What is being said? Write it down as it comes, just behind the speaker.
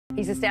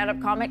He's a stand-up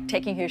comic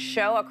taking his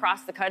show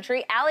across the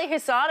country. Ali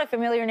Hassan, a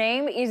familiar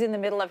name, is in the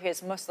middle of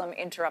his Muslim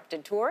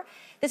Interrupted tour.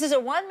 This is a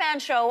one-man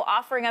show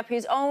offering up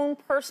his own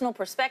personal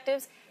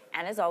perspectives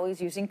and, as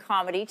always, using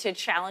comedy to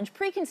challenge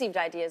preconceived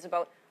ideas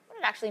about what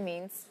it actually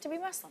means to be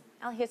Muslim.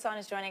 Ali Hassan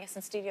is joining us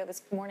in studio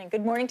this morning.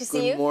 Good morning to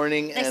see you. Good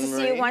morning, Nice to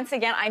Anne-Marie. see you once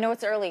again. I know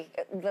it's early.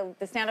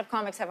 The stand-up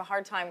comics have a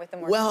hard time with the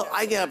morning Well, shows.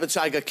 I get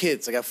up. I got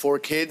kids. I got 4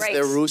 kids. Right.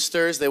 They're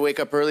roosters. They wake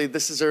up early.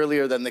 This is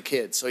earlier than the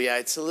kids. So, yeah,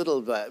 it's a little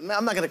bit... I'm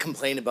not going to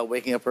complain about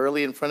waking up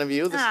early in front of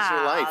you. This is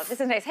your life. This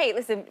is nice. Hey,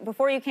 listen,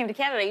 before you came to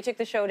Canada, you took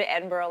the show to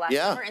Edinburgh last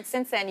summer, and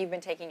since then you've been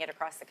taking it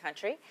across the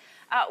country.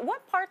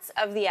 What parts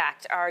of the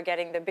act are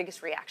getting the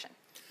biggest reaction?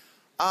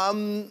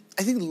 I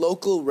think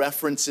local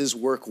references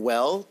work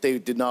well. They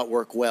did not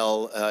work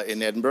well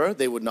in Edinburgh.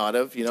 They would not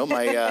have. You know,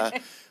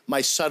 my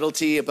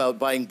subtlety about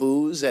buying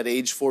booze at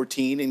age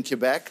 14 in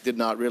Quebec did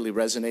not really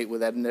resonate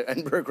with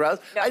Edinburgh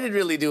crowds. No. I didn't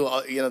really do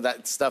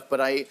that stuff,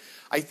 but I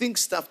think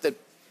stuff that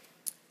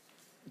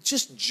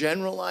just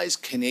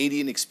generalized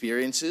Canadian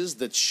experiences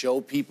that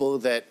show people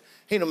that,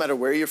 hey, no matter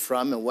where you're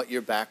from and what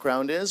your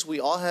background is,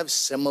 we all have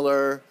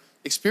similar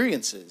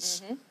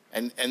experiences. Mm-hmm.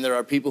 And there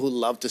are people who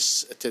love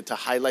to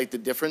highlight the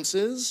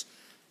differences,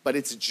 but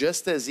it's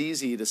just as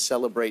easy to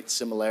celebrate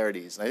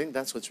similarities. And I think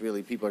that's what's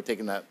really, people are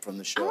taking that from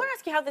the show. I want to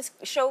ask you how this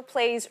show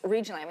plays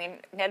regionally. I mean,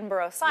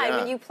 Edinburgh aside,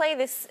 when you play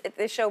this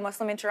show,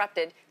 Muslim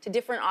Interrupted, to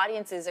different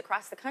audiences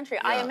across the country,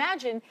 I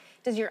imagine,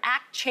 does your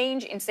act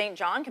change in St.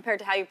 John compared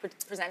to how you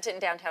present it in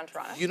downtown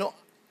Toronto? You know,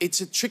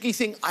 it's a tricky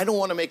thing. I don't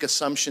want to make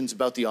assumptions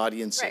about the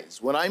audiences. Right.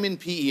 When I'm in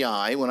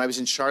PEI, when I was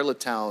in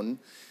Charlottetown,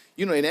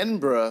 you know, in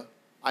Edinburgh,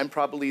 I'm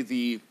probably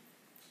the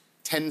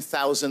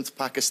 10,000th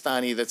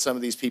Pakistani that some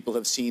of these people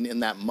have seen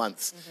in that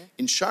month. Mm-hmm.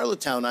 In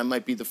Charlottetown, I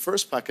might be the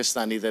first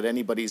Pakistani that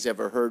anybody's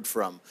ever heard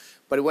from.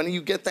 But when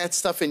you get that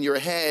stuff in your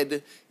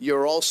head,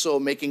 you're also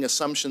making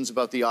assumptions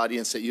about the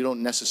audience that you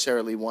don't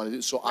necessarily want to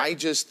do. So I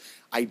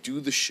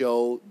do the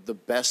show the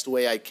best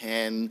way I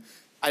can.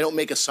 I don't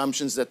make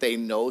assumptions that they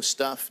know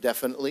stuff,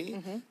 definitely.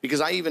 Mm-hmm.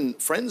 Because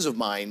friends of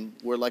mine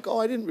were like, oh,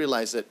 I didn't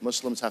realize that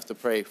Muslims have to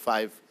pray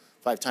five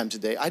times a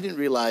day. I didn't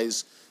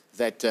realize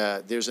that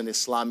there's an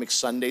Islamic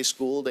Sunday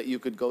school that you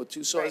could go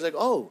to. So I was like,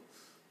 oh,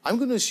 I'm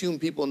going to assume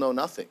people know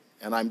nothing.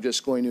 And I'm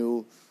just going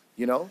to,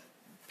 you know,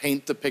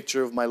 paint the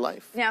picture of my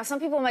life. Now, some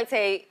people might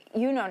say,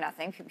 you know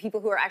nothing. People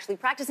who are actually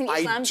practicing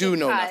Islam. I do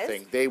know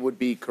nothing. They would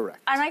be correct.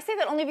 And I say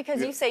that only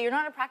because you say you're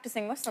not a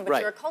practicing Muslim,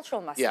 but you're a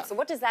cultural Muslim. Yeah. So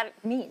what does that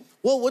mean?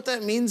 Well, what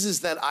that means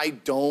is that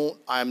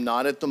I'm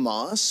not at the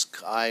mosque.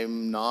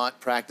 I'm not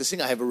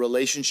practicing. I have a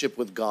relationship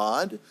with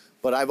God.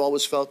 But I've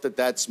always felt that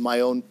that's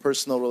my own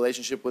personal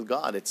relationship with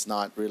God. It's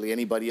not really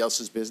anybody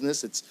else's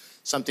business. It's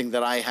something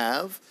that I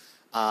have.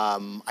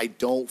 I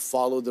don't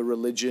follow the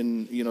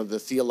religion, you know, the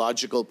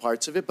theological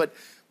parts of it. But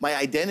my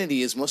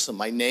identity is Muslim.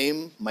 My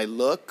name, my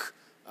look,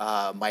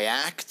 my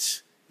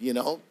act, you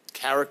know,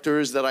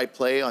 characters that I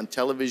play on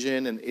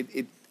television. And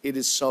it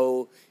is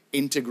so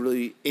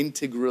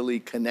integrally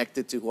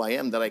connected to who I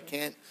am that I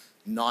can't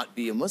not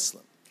be a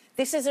Muslim.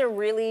 This is a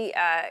really...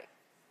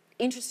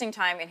 interesting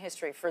time in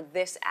history for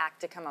this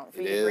act to come out,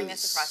 for you to bring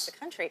this across the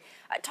country.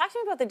 Talk to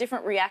me about the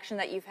different reaction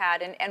that you've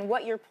had and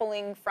what you're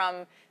pulling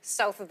from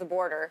south of the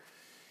border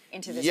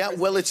into this. Yeah,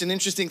 well, it's an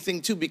interesting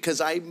thing, too,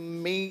 because odds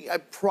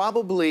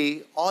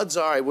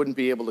are I wouldn't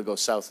be able to go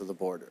south of the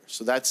border.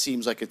 So that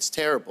seems like it's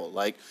terrible.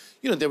 Like,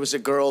 you know, there was a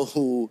girl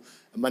who,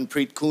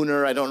 Manpreet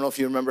Kunar, I don't know if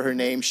you remember her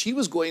name, she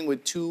was going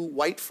with 2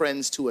 white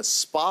friends to a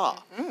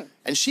spa. Mm-hmm.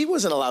 And she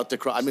wasn't allowed to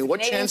cry. I mean, what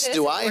chance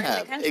do I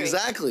have?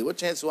 Exactly. What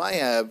chance do I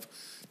have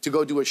to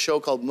go do a show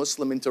called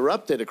Muslim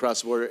Interrupted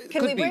across the border?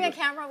 Can we bring a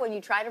camera when you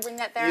try to bring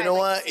that there? You know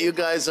what? You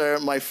guys are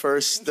my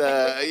first...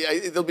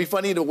 it'll be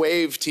funny to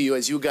wave to you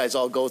as you guys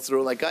all go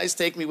through. Like, guys,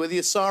 take me with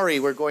you. Sorry,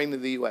 we're going to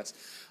the U.S.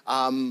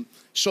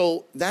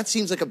 So that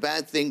seems like a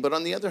bad thing. But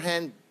on the other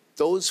hand,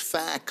 those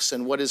facts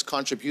and what has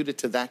contributed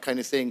to that kind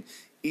of thing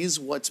is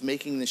what's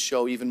making the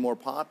show even more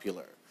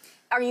popular.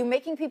 Are you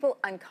making people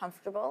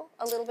uncomfortable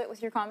a little bit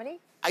with your comedy?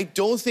 I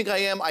don't think I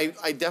am. I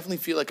definitely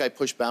feel like I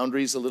push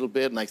boundaries a little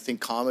bit, and I think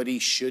comedy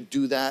should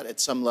do that at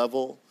some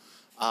level.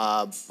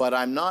 But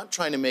I'm not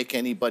trying to make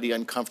anybody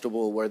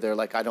uncomfortable where they're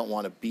like, I don't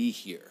want to be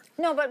here.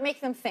 No, but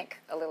make them think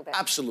a little bit.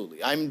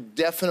 Absolutely. I'm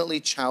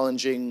definitely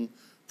challenging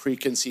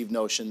preconceived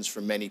notions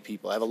for many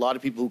people. I have a lot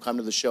of people who come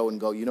to the show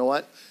and go, you know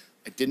what?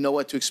 I didn't know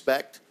what to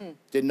expect.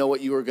 Didn't know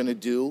what you were going to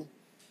do.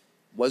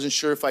 Wasn't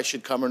sure if I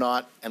should come or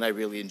not, and I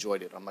really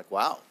enjoyed it. I'm like,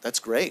 wow, that's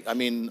great. I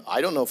mean,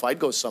 I don't know if I'd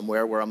go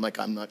somewhere where I'm like,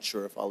 I'm not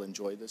sure if I'll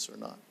enjoy this or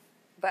not.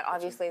 But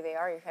obviously they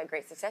are. You've had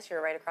great success.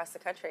 You're right across the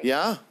country.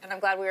 Yeah. And I'm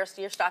glad we are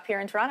your stop here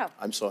in Toronto.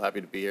 I'm so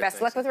happy to be here. Best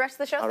of luck with the rest of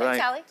the show. All Thanks,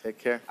 right. Ali. Take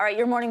care. All right,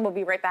 your morning will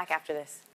be right back after this.